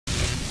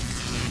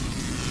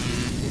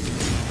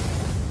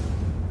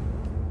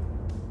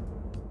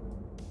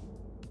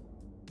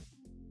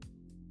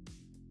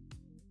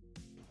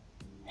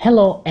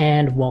Hello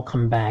and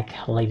welcome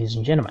back, ladies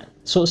and gentlemen.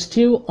 So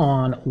still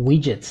on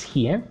widgets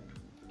here.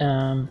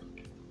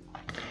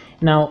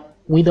 Now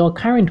with our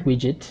current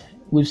widget,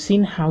 we've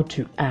seen how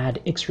to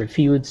add extra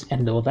fields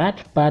and all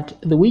that, but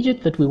the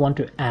widget that we want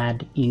to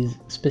add is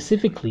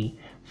specifically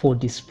for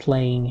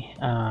displaying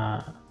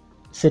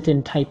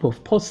certain type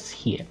of posts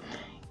here.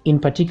 In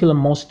particular,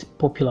 most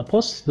popular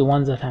posts, the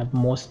ones that have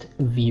most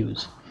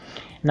views.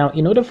 Now,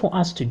 in order for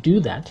us to do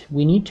that,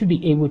 we need to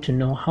be able to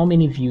know how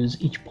many views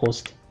each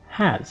post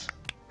has.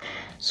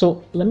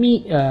 So let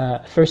me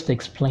first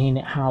explain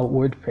how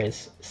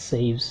WordPress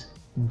saves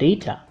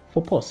data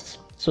for posts.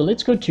 So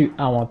let's go to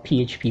our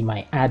PHP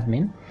My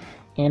Admin,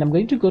 and I'm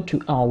going to go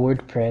to our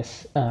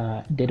WordPress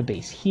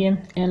database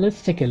here, and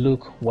let's take a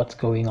look what's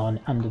going on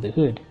under the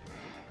hood.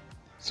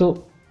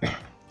 So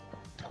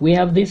we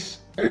have this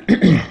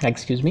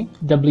excuse me,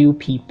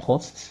 WP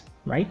posts,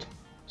 right?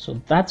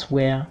 So that's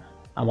where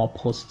our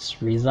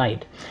posts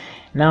reside.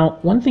 Now,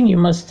 one thing you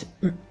must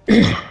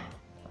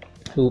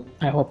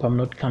I hope I'm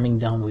not coming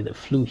down with a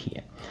flu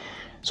here.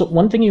 So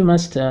one thing you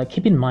must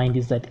keep in mind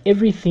is that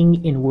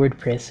everything in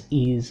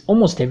WordPress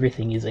almost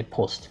everything is a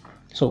post.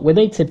 So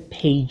whether it's a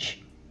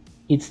page,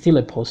 it's still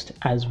a post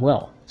as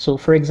well. So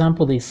for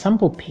example, the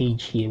sample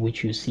page here,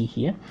 which you see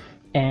here,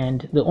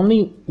 and the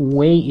only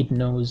way it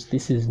knows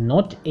this is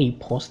not a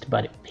post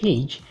but a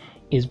page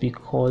is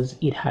because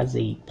it has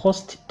a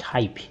post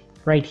type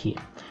right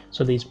here.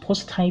 So there's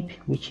post type,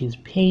 which is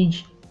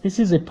page. This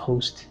is a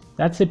post,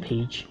 that's a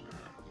page.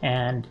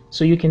 And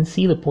so you can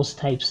see the post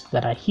types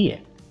that are here.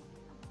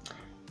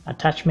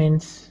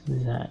 Attachments,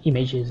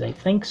 images, I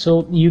think.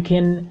 So you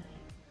can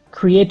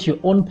create your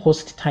own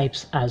post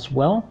types as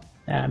well.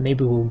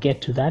 Maybe we'll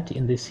get to that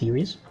in this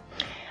series.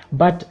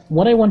 But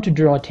what I want to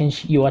draw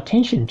your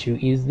attention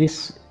to is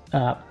this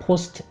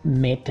post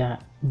meta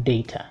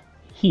data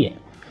here.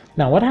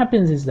 Now what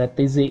happens is that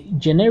there's a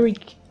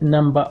generic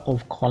number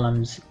of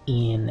columns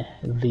in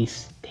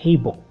this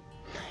table.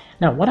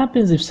 Now what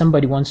happens if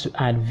somebody wants to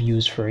add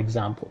views, for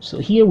example? So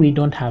here we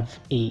don't have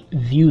a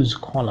views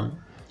column.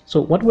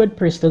 So what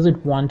WordPress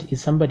doesn't want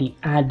is somebody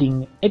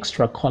adding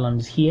extra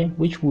columns here,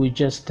 which will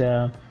just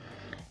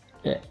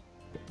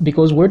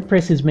because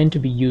WordPress is meant to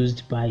be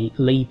used by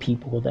lay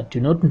people that do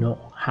not know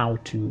how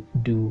to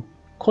do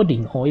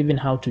coding or even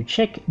how to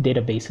check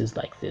databases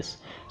like this.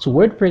 So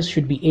WordPress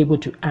should be able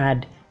to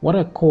add what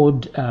are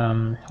called,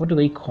 what do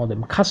they call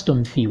them?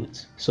 Custom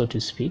fields, so to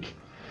speak.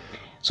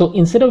 So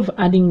instead of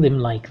adding them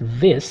like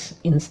this,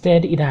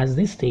 instead it has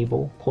this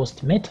table,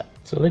 post meta.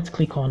 So let's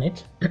click on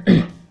it.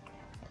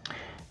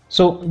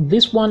 So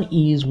this one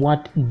is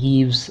what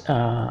gives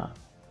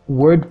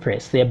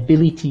WordPress the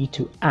ability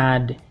to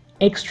add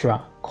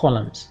extra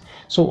columns.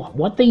 So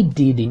what they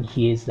did in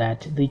here is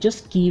that they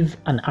just give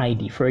an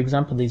ID. For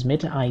example, there's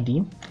meta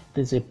ID,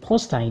 there's a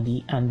post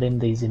ID, and then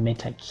there's a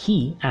meta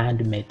key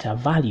and meta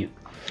value.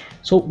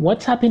 So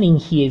what's happening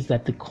here is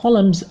that the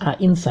columns are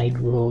inside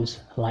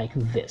rows like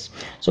this.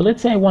 So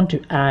let's say I want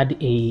to add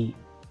a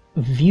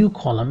view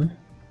column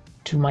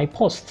to my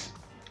posts.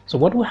 So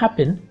what will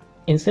happen,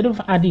 instead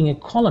of adding a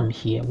column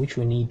here, which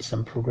we need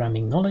some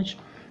programming knowledge,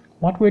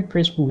 what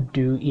WordPress would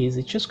do is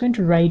it's just going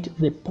to write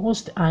the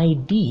post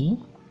ID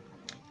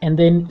and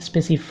then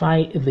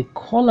specify the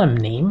column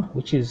name,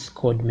 which is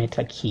called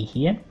meta key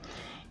here,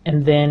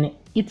 and then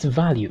its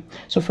value.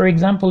 So for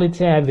example, let's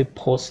say I have a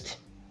post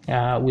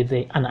with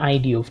an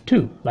ID of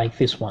 2, like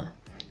this one.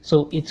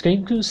 So it's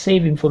going to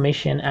save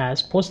information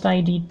as post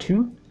ID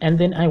 2, and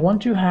then I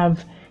want to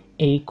have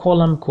a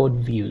column called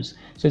views.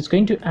 So it's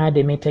going to add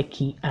a meta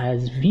key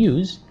as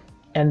views,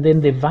 and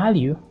then the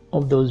value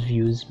of those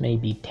views may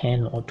be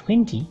 10 or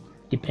 20,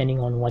 depending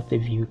on what the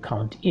view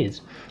count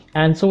is.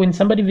 And so when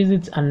somebody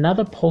visits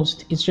another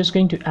post, it's just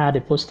going to add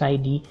a post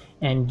ID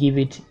and give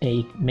it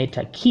a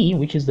meta key,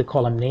 which is the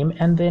column name,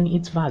 and then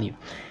its value,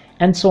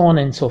 and so on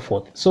and so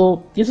forth.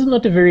 So this is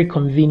not a very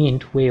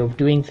convenient way of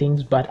doing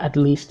things, but at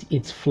least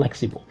it's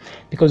flexible,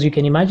 because you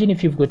can imagine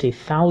if you've got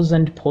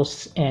 1,000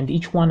 posts and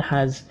each one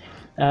has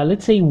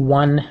let's say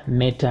one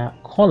meta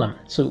column.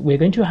 So we're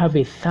going to have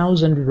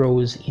 1,000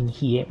 rows in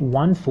here,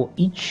 one for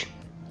each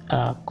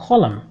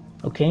column.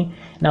 Okay,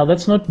 now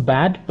that's not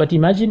bad, but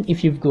imagine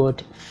if you've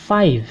got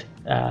 5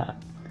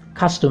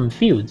 custom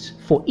fields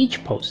for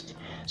each post.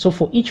 So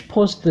for each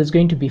post, there's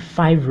going to be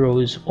 5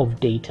 rows of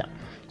data.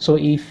 So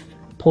if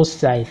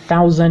posts are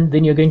 1,000,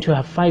 then you're going to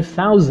have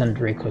 5,000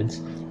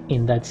 records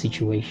in that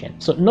situation.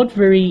 So not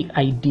very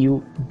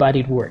ideal, but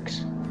it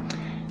works.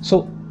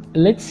 So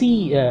let's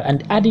see,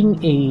 and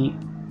adding a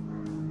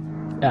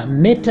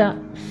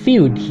meta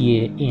field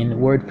here in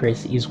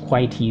WordPress is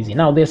quite easy.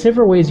 Now there are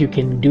several ways you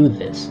can do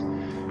this,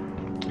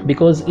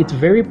 because it's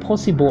very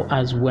possible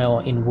as well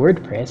in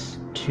WordPress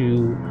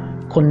to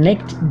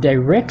connect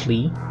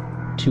directly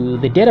to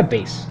the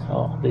database.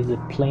 Oh, there's a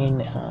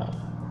plane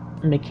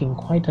making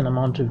quite an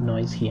amount of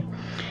noise here.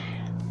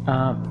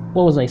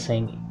 What was I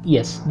saying?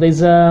 Yes,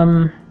 there's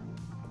a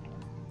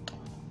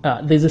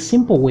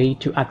simple way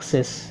to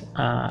access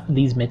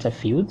these meta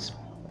fields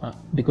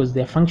because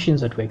they're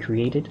functions that were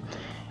created.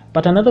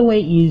 But another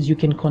way is you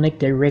can connect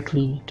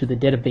directly to the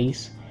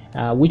database,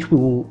 which we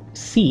will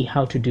see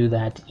how to do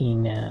that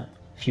in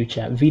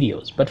future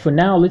videos. But for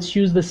now, let's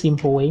use the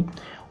simple way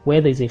where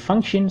there's a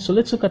function. So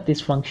let's look at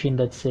this function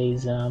that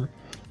says,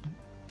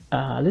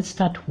 let's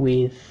start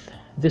with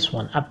this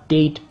one,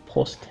 update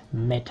post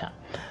meta.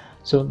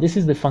 So this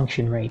is the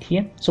function right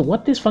here. So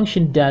what this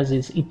function does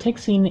is it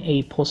takes in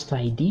a post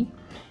ID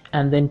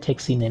and then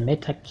takes in a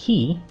meta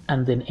key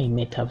and then a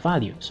meta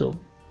value. So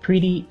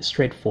pretty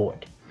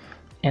straightforward.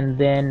 And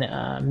then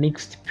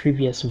mixed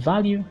previous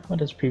value. What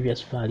does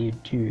previous value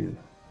do?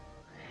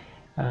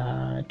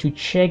 To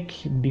check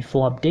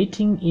before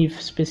updating,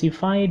 if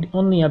specified,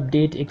 only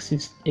update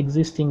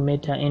existing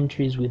meta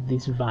entries with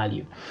this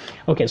value.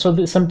 Okay,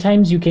 so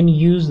sometimes you can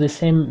use the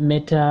same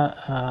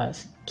meta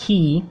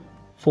key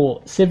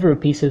for several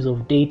pieces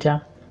of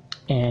data,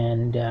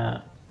 and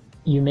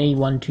you may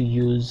want to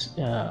use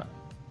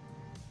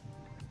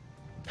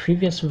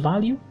previous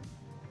value.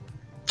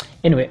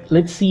 Anyway,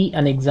 let's see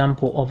an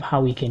example of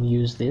how we can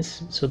use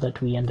this so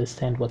that we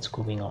understand what's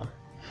going on.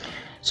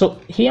 So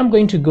here I'm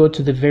going to go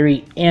to the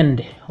very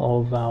end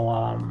of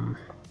our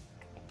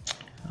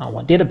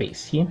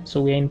database here.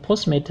 So we're in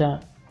post meta,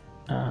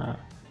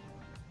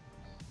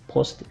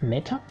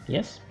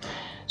 yes.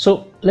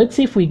 So let's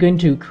see if we're going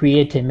to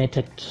create a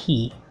meta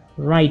key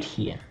right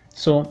here.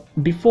 So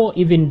before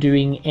even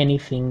doing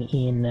anything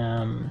in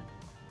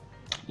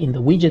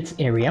the widgets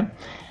area,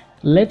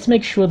 let's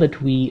make sure that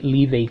we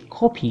leave a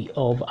copy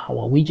of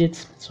our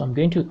widgets. So I'm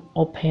going to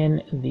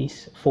open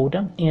this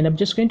folder and I'm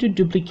just going to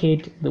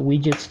duplicate the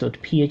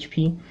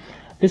widgets.php.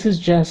 This is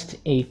just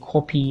a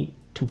copy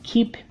to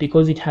keep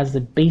because it has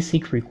the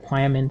basic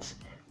requirements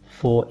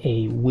for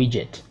a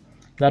widget.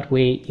 That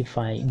way, if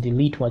I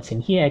delete what's in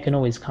here, I can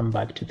always come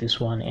back to this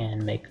one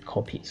and make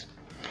copies.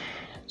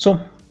 So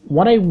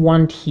what I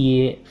want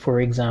here, for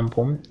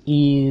example,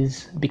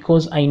 is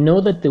because I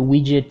know that the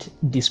widget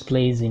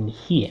displays in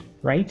here,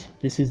 right?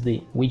 This is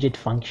the widget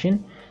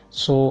function.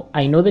 So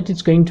I know that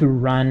it's going to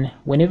run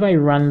whenever I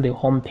run the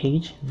home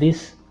page,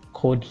 this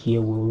code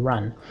here will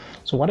run.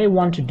 So what I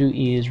want to do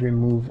is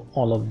remove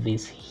all of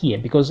this here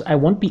because I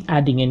won't be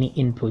adding any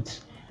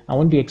inputs. I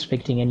won't be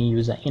expecting any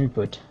user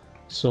input.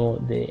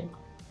 So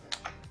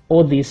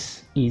all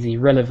this is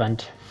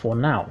irrelevant for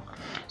now.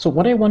 So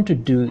what I want to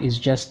do is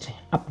just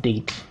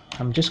update.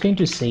 I'm just going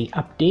to say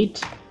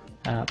update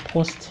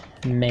post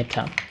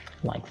meta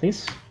like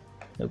this.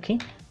 Okay.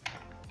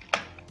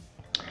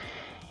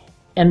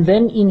 And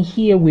then in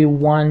here we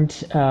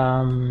want,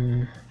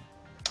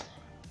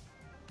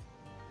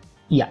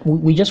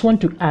 we just want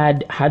to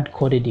add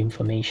hard-coded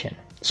information.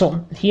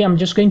 So here I'm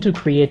just going to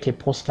create a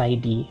post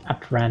ID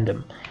at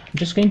random. I'm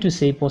just going to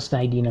say post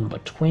ID number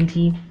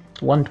 20,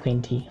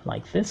 120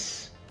 like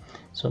this.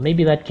 So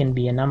maybe that can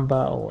be a number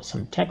or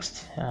some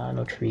text,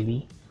 not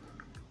really.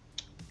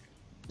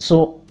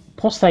 So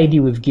post ID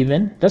we've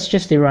given, that's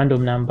just a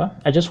random number.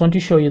 I just want to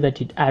show you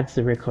that it adds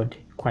the record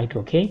quite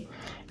okay.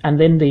 And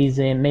then there is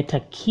a meta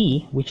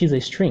key, which is a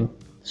string.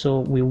 So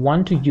we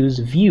want to use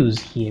views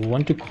here. We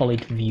want to call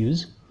it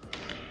views.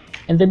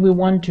 And then we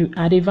want to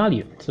add a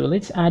value. So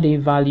let's add a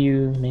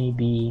value,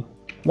 maybe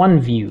one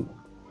view.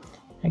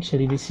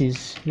 Actually, this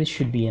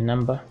should be a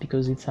number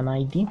because it's an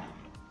ID.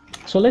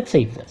 So let's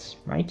save this,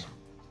 right?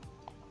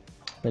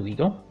 There we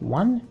go,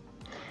 1.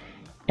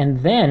 And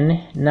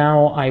then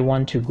now I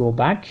want to go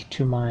back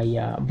to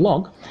my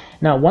blog.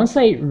 Now, once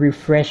I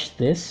refresh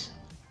this,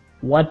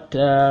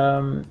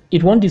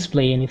 it won't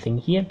display anything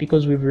here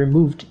because we've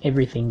removed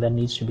everything that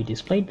needs to be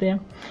displayed there,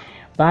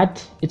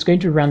 but it's going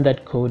to run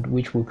that code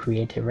which will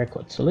create a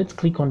record. So let's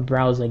click on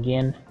browse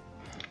again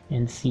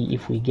and see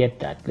if we get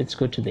that. Let's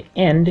go to the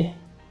end.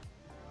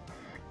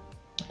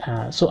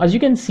 So as you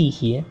can see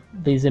here,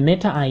 there's a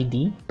meta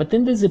ID, but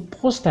then there's a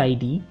post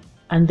ID,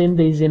 and then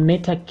there's a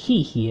meta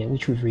key here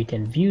which we've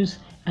written views,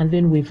 and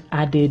then we've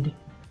added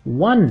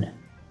 1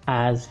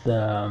 as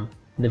the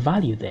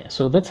value there.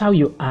 So that's how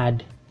you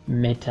add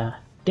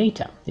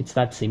metadata. It's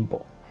that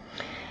simple.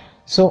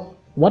 So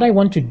what I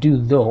want to do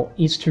though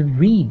is to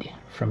read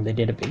from the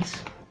database.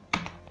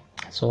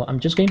 So I'm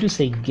just going to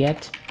say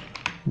get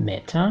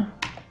meta,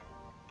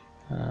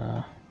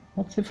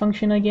 what's the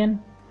function again?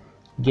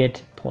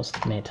 Get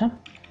post meta,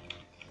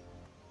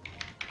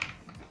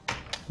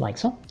 like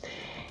so.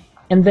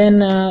 And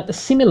then a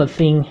similar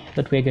thing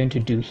that we're going to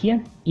do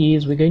here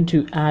is we're going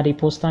to add a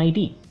post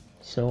ID.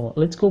 So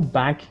let's go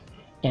back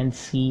and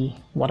see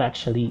what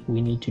actually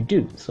we need to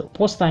do. So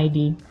post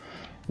ID,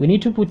 we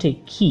need to put a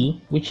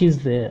key, which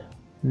is the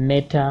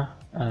meta,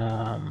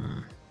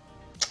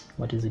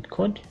 what is it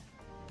called?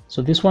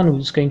 So this one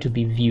is going to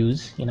be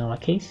views in our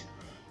case,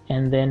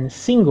 and then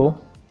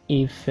single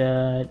if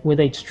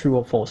whether it's true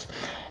or false.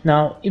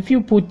 Now, if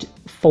you put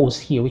false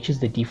here, which is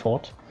the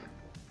default,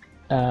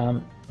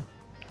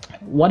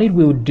 what it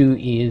will do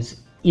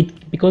is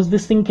because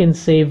this thing can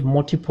save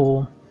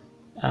multiple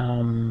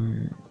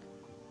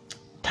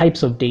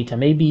types of data.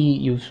 Maybe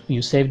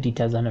you saved it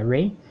as an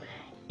array.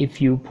 If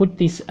you put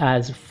this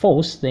as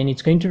false, then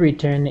it's going to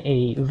return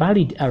a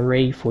valid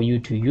array for you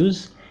to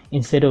use.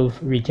 instead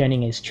of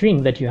returning a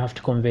string that you have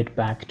to convert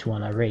back to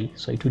an array.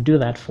 So it will do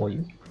that for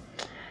you.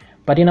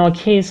 But in our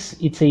case,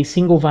 it's a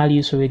single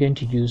value, so we're going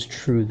to use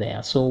true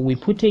there. So we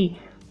put a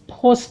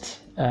post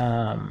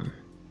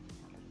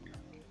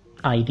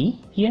ID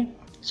here.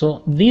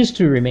 So these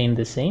two remain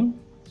the same.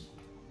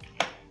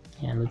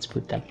 And let's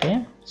put that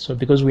there. So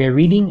because we are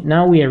reading,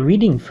 now we are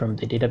reading from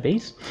the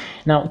database.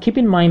 Now keep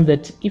in mind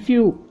that if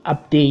you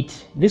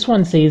update, this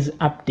one says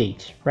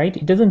update, right?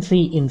 It doesn't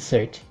say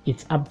insert,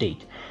 it's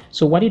update.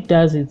 So what it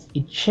does is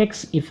it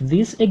checks if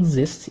this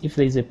exists, if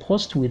there's a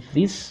post with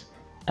this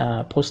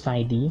post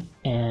ID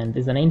and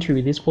there's an entry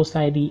with this post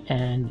ID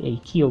and a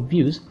key of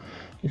views.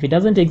 If it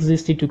doesn't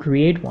exist, it to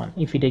create one.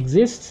 If it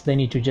exists, then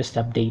it will just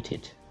update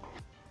it.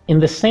 In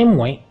the same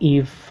way,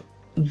 if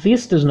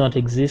this does not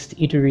exist,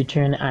 it will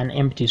return an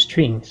empty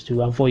string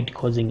to avoid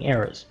causing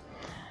errors.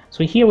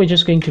 So here we're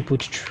just going to put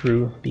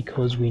true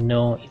because we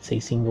know it's a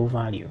single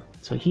value.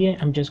 So here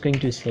I'm just going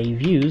to say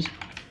views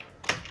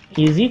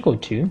is equal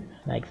to,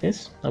 like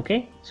this,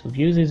 okay? So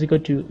views is equal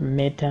to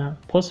meta,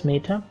 post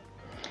meta,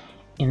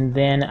 and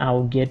then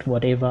I'll get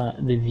whatever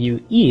the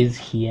view is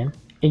here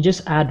and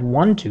just add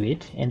 1 to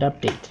it and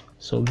update.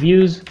 So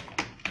views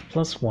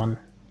plus 1,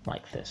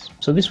 like this.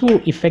 So this will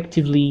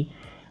effectively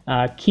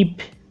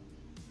keep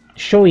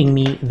showing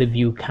me the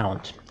view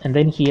count, and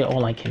then here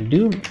all I can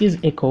do is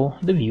echo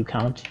the view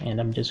count, and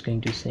I'm just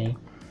going to say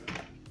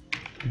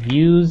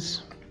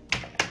views,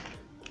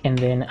 and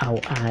then I'll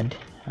add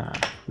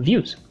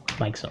views,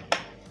 like so.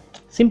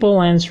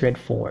 Simple and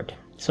straightforward.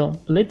 So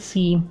let's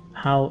see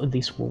how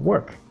this will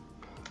work.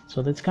 So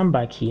let's come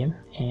back here,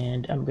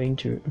 and I'm going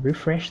to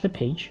refresh the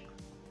page,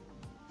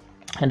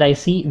 and I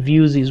see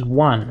views is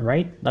 1,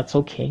 right? That's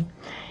okay.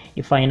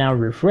 If I now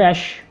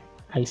refresh,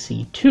 I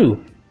see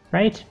 2,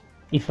 right?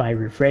 If I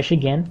refresh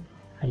again,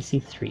 I see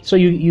 3. So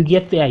you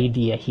get the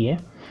idea here.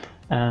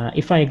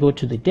 If I go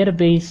to the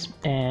database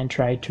and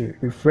try to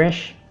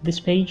refresh this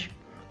page,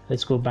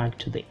 let's go back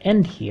to the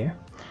end here,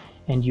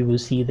 and you will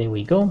see, there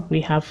we go, we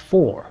have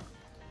 4.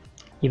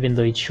 Even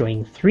though it's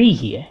showing 3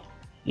 here,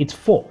 it's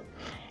 4.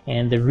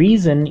 And the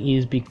reason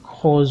is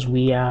because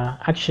we are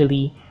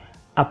actually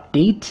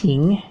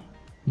updating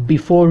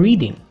before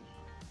reading.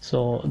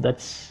 So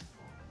that's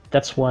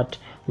what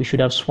we should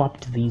have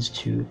swapped these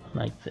two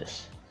like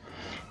this.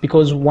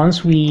 Because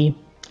once we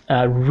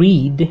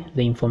read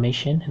the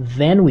information,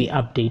 then we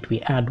update,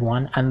 we add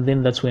 1, and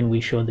then that's when we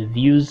show the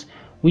views,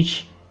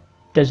 which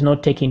does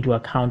not take into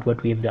account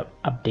what we have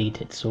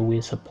updated. So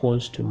we're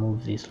supposed to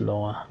move this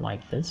lower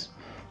like this,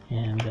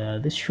 and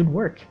this should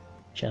work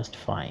just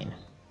fine.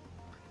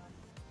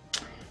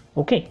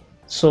 Okay,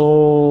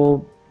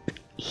 so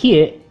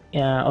here,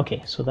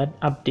 okay, so that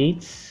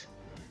updates.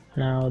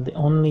 Now the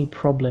only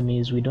problem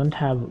is we don't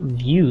have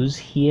views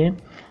here,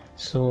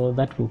 so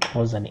that will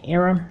cause an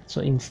error.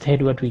 So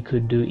instead what we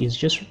could do is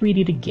just read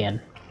it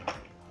again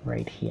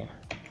right here.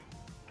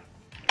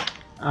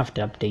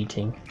 After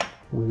updating,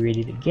 we read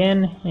it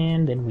again,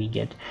 and then we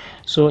get,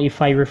 so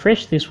if I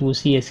refresh this, we'll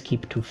see a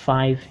skip to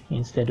 5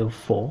 instead of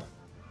 4.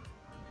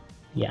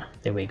 Yeah,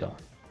 there we go.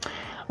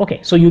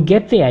 Okay, so you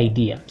get the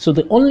idea. So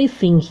the only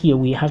thing here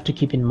we have to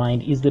keep in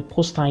mind is the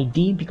post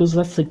ID, because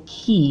that's the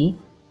key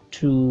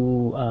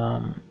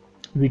to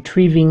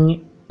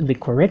retrieving the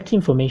correct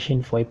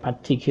information for a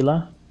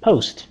particular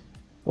post.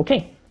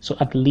 Okay, so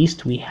at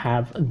least we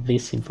have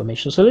this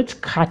information. So let's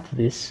cut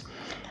this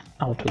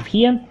out of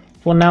here.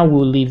 For now,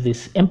 we'll leave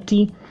this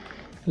empty.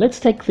 Let's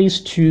take this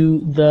to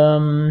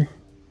the,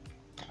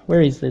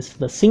 where is this?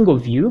 The single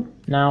view.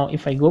 Now,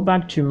 if I go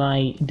back to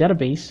my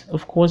database,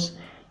 of course,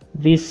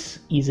 this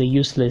is a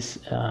useless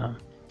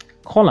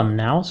column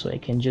now, so I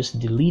can just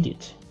delete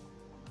it.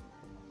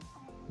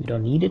 We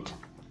don't need it,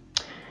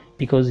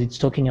 because it's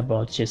talking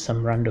about just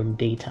some random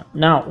data.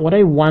 Now, what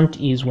I want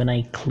is when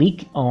I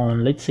click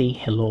on, let's say,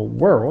 hello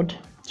world,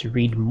 to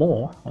read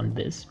more on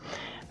this,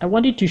 I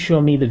want it to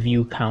show me the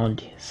view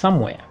count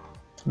somewhere,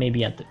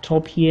 maybe at the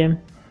top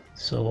here.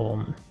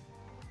 So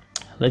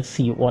let's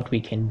see what we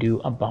can do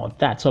about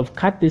that. So I've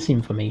cut this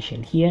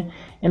information here,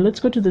 and let's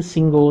go to the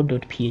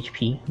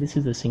single.php. This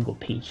is the single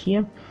page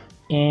here,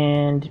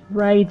 and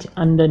right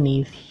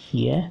underneath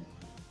here,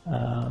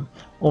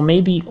 or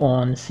maybe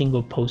on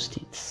single post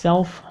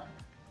itself,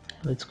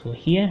 let's go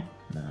here.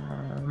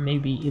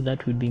 Maybe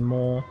that would be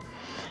more,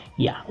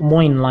 yeah,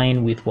 more in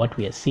line with what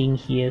we are seeing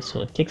here.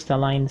 So text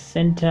align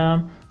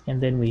center, and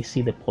then we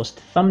see the post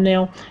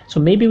thumbnail. So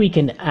maybe we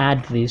can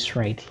add this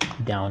right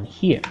down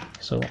here.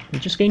 So I'm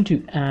just going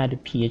to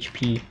add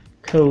PHP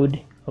code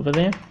over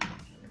there.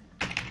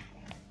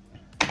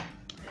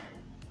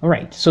 All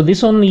right, so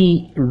this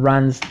only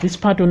runs, this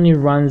part only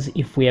runs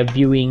if we are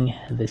viewing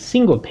the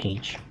single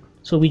page.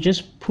 So we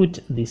just put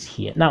this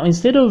here. Now,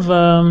 instead of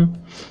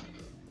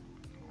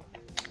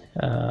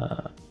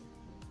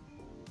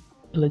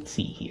let's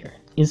see here,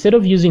 instead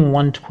of using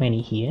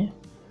 120 here,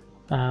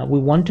 we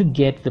want to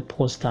get the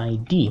post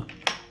ID,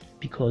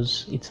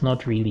 because it's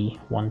not really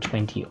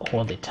 120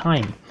 all the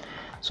time.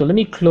 So let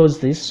me close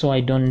this so I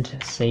don't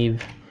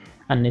save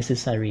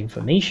unnecessary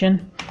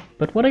information.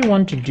 But what I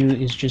want to do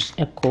is just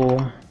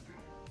echo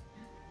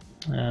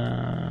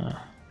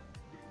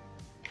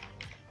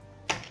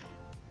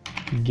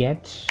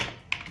get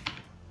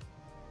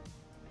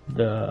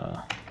the,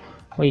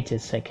 wait a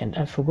second,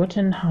 I've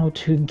forgotten how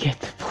to get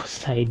the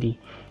post ID.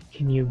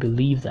 Can you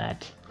believe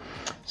that?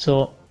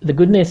 So the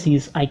goodness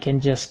is I can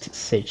just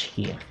search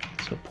here.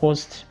 So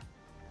post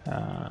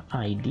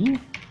ID.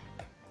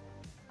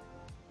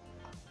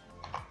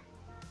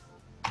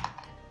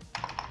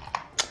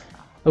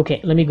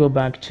 Okay, let me go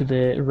back to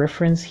the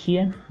reference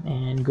here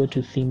and go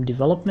to theme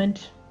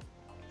development.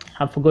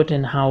 I've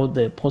forgotten how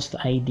the post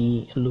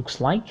ID looks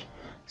like,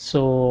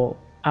 so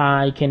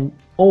I can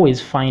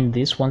always find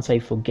this once I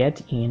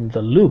forget in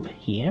the loop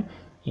here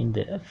in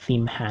the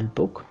theme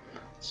handbook.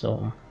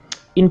 So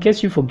in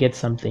case you forget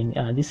something,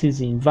 this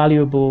is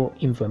invaluable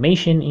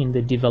information in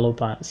the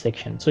developer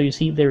section. So you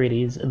see there it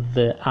is,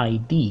 the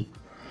ID.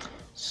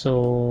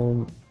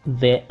 So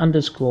the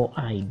underscore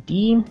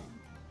ID.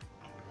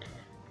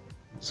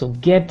 So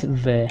get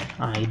the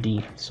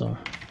ID. So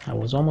I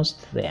was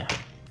almost there.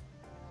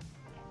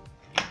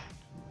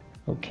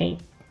 Okay,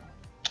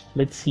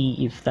 let's see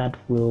if that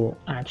will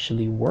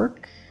actually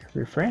work.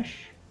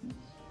 Refresh.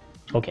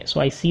 Okay,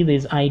 so I see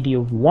there's ID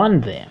of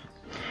 1 there.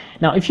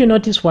 Now if you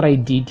notice, what I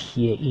did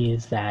here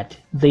is that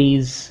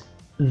there's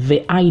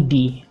the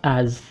ID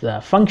as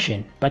the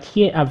function, but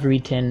here I've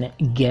written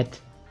get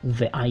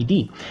the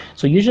ID.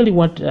 So usually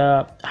what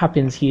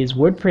happens here is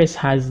WordPress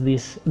has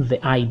the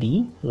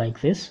ID like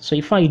this. So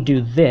if I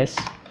do this,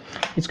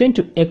 it's going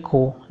to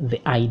echo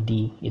the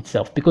ID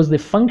itself because the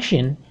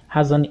function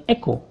has an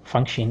echo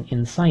function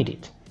inside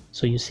it.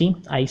 So you see,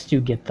 I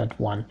still get that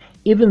one,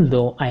 even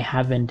though I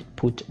haven't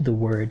put the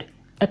word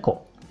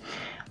echo.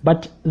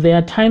 But there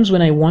are times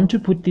when I want to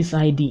put this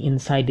ID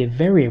inside a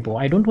variable.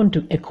 I don't want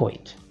to echo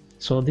it.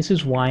 So this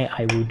is why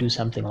I will do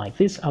something like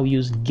this. I'll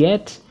use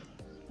get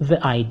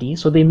the ID.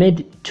 So they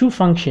made 2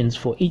 functions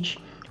for each,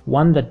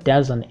 one that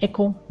does an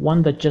echo,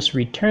 one that just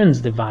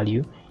returns the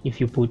value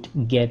if you put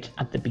get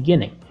at the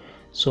beginning.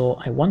 So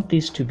I want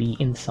this to be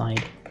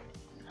inside,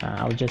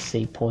 I'll just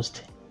say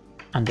post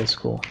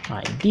underscore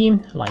ID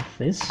like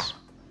this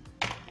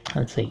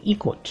and say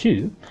equal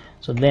to.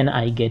 So then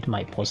I get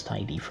my post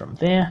ID from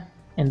there.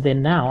 And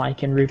then now I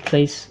can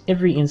replace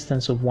every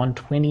instance of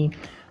 120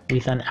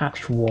 with an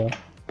actual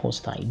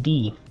post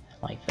ID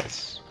like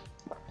this.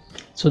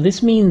 So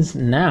this means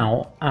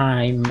now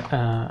I'm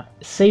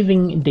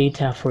saving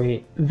data for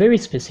a very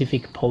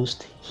specific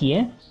post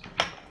here,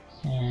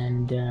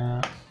 and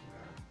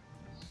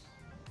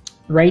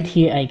right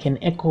here I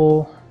can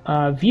echo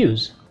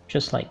views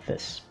just like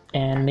this,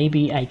 and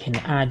maybe I can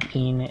add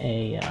in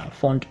a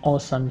font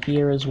awesome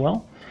here as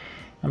well.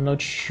 I'm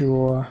not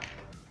sure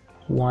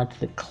what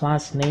the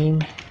class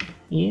name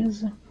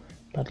is,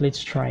 but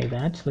let's try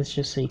that. Let's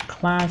just say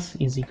class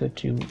is equal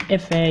to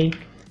fa.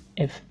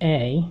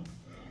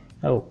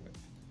 Oh,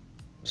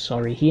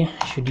 sorry, here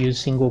I should use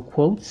single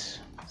quotes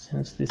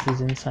since this is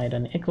inside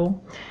an echo.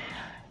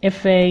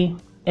 fa,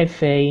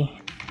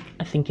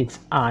 I think it's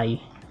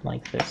I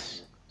like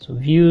this. So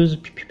views,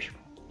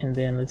 and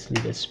then let's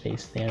leave a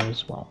space there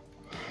as well.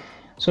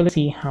 So let's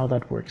see how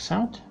that works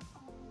out.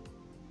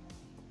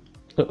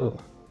 Uh-oh,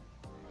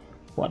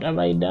 what have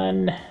I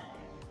done?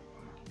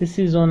 This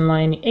is on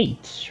line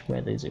 8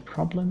 where there's a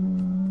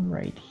problem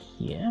right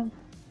here.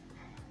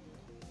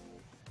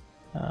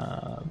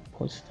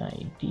 Post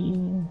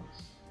ID.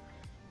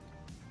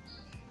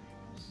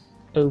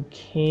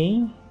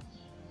 Okay,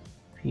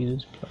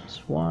 views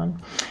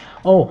 +1.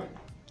 Oh,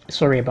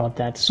 sorry about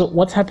that. So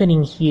what's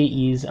happening here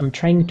is I'm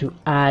trying to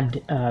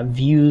add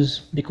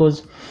views,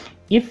 because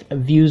if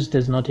views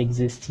does not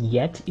exist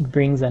yet, it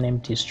brings an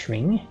empty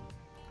string,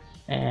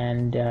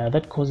 and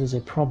that causes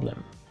a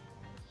problem.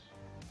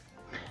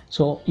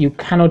 So you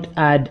cannot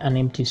add an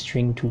empty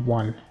string to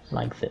one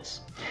like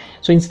this.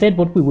 So instead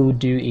what we will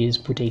do is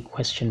put a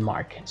question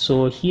mark.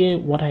 So here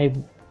what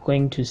I'm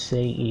going to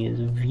say is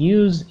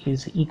views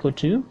is equal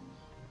to,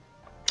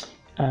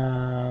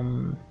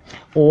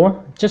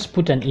 or just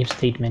put an if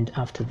statement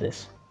after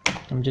this.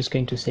 I'm just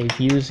going to say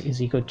views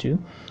is equal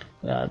to,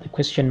 the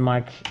question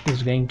mark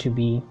is going to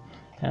be,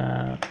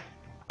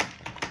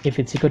 if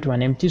it's equal to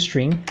an empty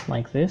string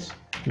like this,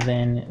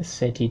 then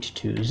set it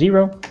to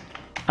 0,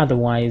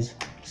 otherwise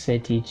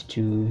set it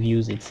to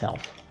views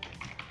itself.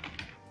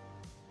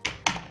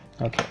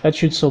 Okay, that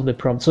should solve the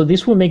problem. So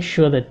this will make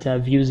sure that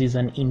views is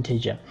an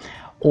integer.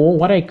 Or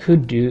what I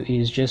could do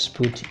is just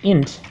put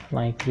int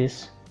like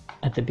this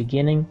at the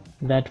beginning.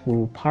 That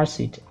will parse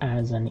it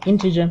as an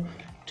integer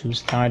to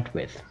start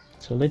with.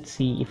 So let's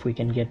see if we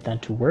can get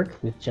that to work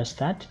with just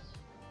that.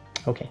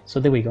 Okay, so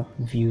there we go,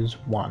 views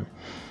 1.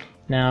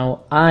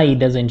 Now I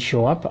doesn't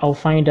show up. I'll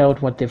find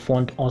out what the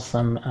font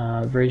awesome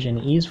version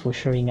is for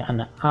showing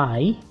an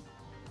I.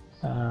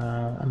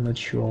 I'm not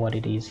sure what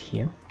it is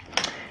here.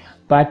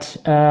 But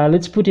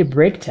let's put a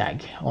break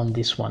tag on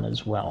this one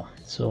as well.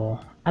 So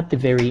at the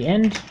very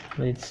end,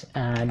 let's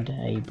add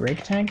a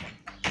break tag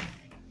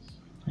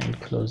and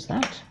close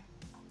that.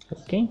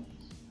 Okay,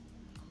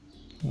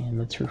 and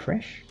let's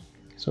refresh.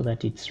 so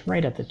that it's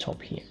right at the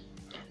top here.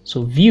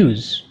 So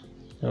views,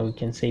 so we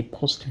can say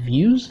post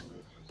views.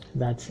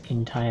 That's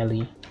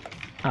entirely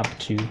up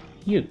to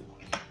you.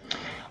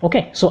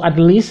 Okay, so at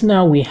least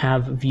now we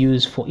have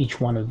views for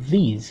each one of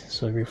these.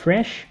 So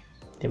refresh,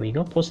 there we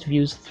go, post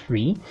views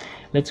 3.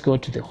 Let's go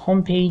to the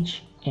home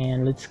page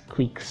and let's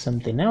click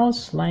something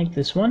else like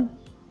this one,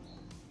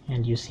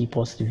 and you see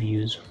post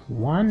views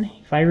 1.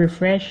 If I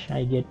refresh,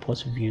 I get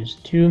post views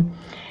 2,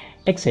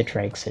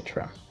 etc,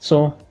 etc.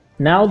 So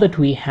now that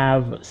we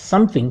have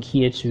something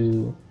here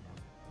to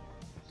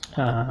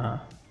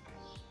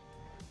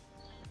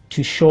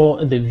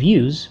show the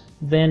views,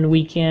 then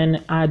we can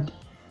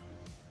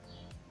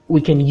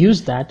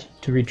use that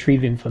to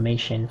retrieve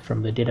information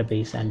from the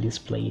database and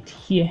display it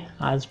here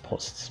as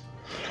posts.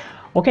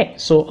 Okay,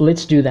 so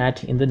let's do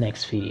that in the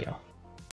next video.